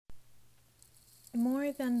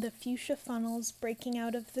More than the fuchsia funnels breaking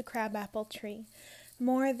out of the crabapple tree,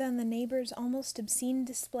 more than the neighbor's almost obscene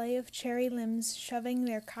display of cherry limbs shoving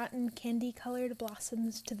their cotton candy-colored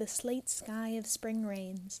blossoms to the slate sky of spring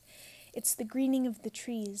rains, it's the greening of the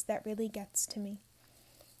trees that really gets to me.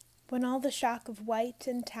 When all the shock of white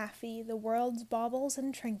and taffy, the world's baubles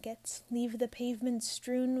and trinkets, leave the pavement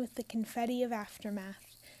strewn with the confetti of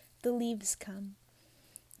aftermath, the leaves come.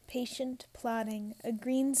 Patient, plodding, a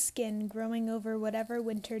green skin growing over whatever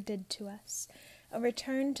winter did to us, a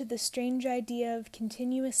return to the strange idea of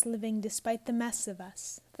continuous living despite the mess of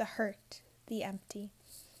us, the hurt, the empty.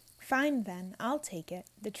 Fine then, I'll take it,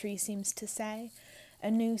 the tree seems to say,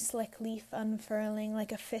 a new slick leaf unfurling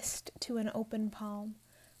like a fist to an open palm.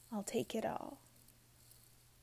 I'll take it all.